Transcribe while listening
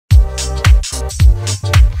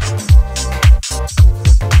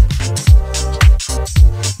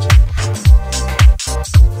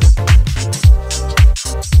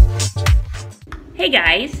Hey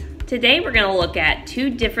guys, today we're going to look at two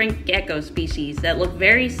different gecko species that look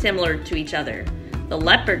very similar to each other, the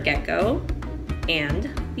leopard gecko and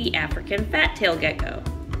the African fat-tailed gecko.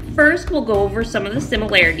 First, we'll go over some of the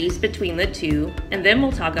similarities between the two, and then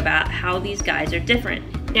we'll talk about how these guys are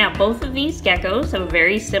different. Now, both of these geckos have a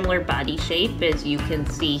very similar body shape, as you can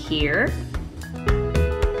see here.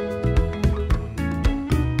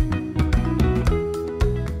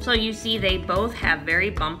 So you see they both have very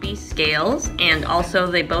bumpy scales, and also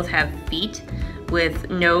they both have feet with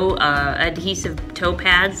no adhesive toe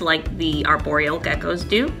pads like the arboreal geckos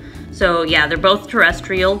do. So yeah, they're both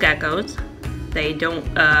terrestrial geckos. They don't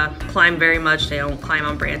climb very much, they don't climb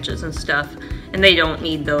on branches and stuff, and they don't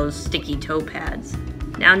need those sticky toe pads.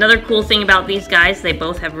 Now, another cool thing about these guys, they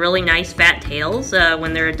both have really nice fat tails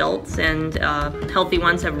when they're adults, and healthy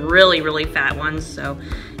ones have really, really fat ones. So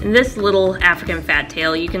in this little African fat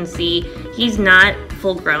tail, you can see he's not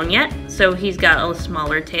full grown yet, so he's got a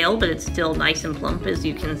smaller tail, but it's still nice and plump, as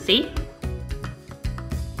you can see.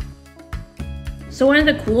 So one of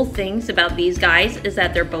the cool things about these guys is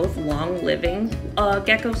that they're both long-living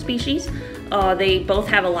gecko species. They both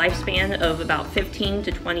have a lifespan of about 15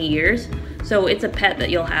 to 20 years, so it's a pet that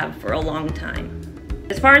you'll have for a long time.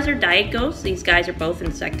 As far as their diet goes, these guys are both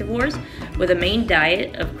insectivores with a main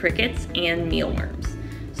diet of crickets and mealworms.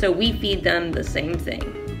 So we feed them the same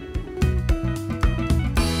thing.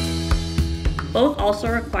 Both also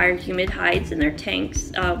require humid hides in their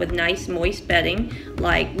tanks with nice moist bedding,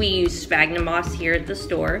 like we use sphagnum moss here at the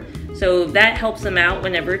store. So that helps them out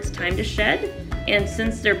whenever it's time to shed. And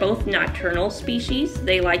since they're both nocturnal species,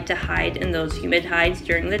 they like to hide in those humid hides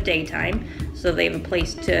during the daytime, so they have a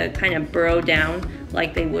place to kind of burrow down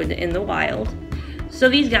like they would in the wild. So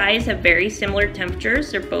these guys have very similar temperatures.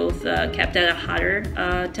 They're both kept at a hotter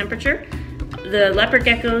temperature. The leopard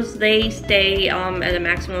geckos, they stay at a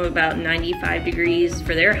maximum of about 95 degrees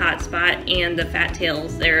for their hot spot, and the fat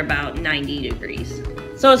tails, they're about 90 degrees.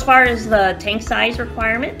 So as far as the tank size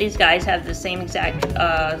requirement, these guys have the same exact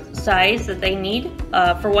size that they need.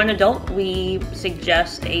 For one adult, we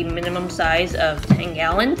suggest a minimum size of 10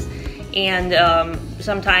 gallons. And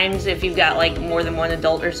sometimes if you've got like more than one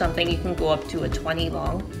adult or something, you can go up to a 20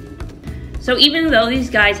 long. So even though these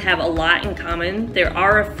guys have a lot in common, there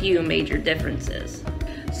are a few major differences.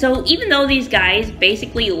 So even though these guys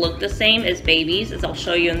basically look the same as babies, as I'll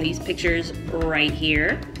show you in these pictures right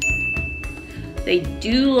here, they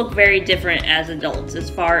do look very different as adults as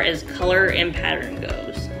far as color and pattern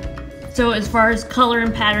goes. So as far as color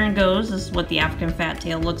and pattern goes, this is what the African fat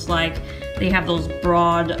tail looks like. They have those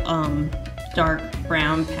broad, dark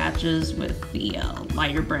brown patches with the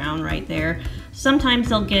lighter brown right there. Sometimes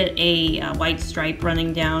they'll get a white stripe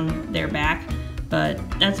running down their back, but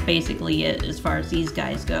that's basically it as far as these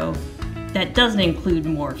guys go. That doesn't include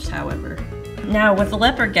morphs, however. Now with the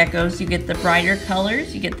leopard geckos, you get the brighter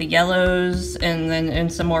colors, you get the yellows, and then in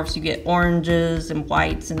some morphs you get oranges and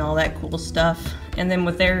whites and all that cool stuff. And then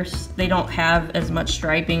with theirs, they don't have as much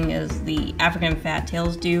striping as the African fat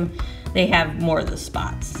tails do. They have more of the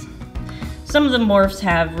spots. Some of the morphs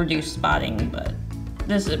have reduced spotting, but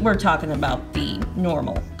we're talking about the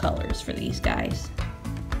normal colors for these guys.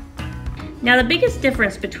 Now the biggest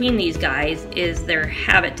difference between these guys is their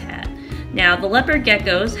habitat. Now the leopard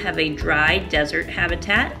geckos have a dry desert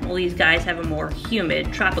habitat, while these guys have a more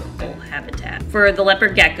humid tropical habitat. For the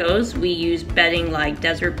leopard geckos, we use bedding like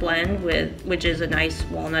Desert Blend, which is a nice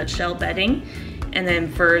walnut shell bedding. And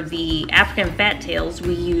then for the African fat tails,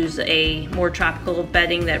 we use a more tropical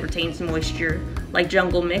bedding that retains moisture like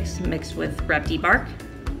Jungle Mix mixed with Repti bark.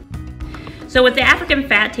 So with the African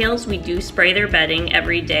fat tails, we do spray their bedding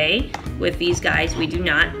every day. With these guys, we do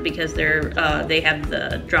not, because they have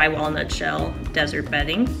the dry walnut shell desert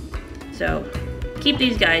bedding. So keep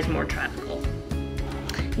these guys more tropical.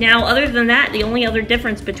 Now, other than that, the only other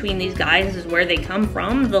difference between these guys is where they come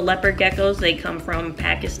from. The leopard geckos, they come from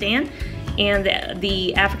Pakistan, and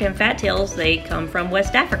the African fat tails, they come from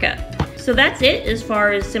West Africa. So that's it as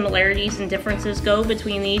far as similarities and differences go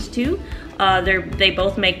between these two. They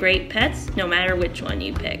both make great pets, no matter which one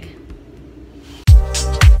you pick.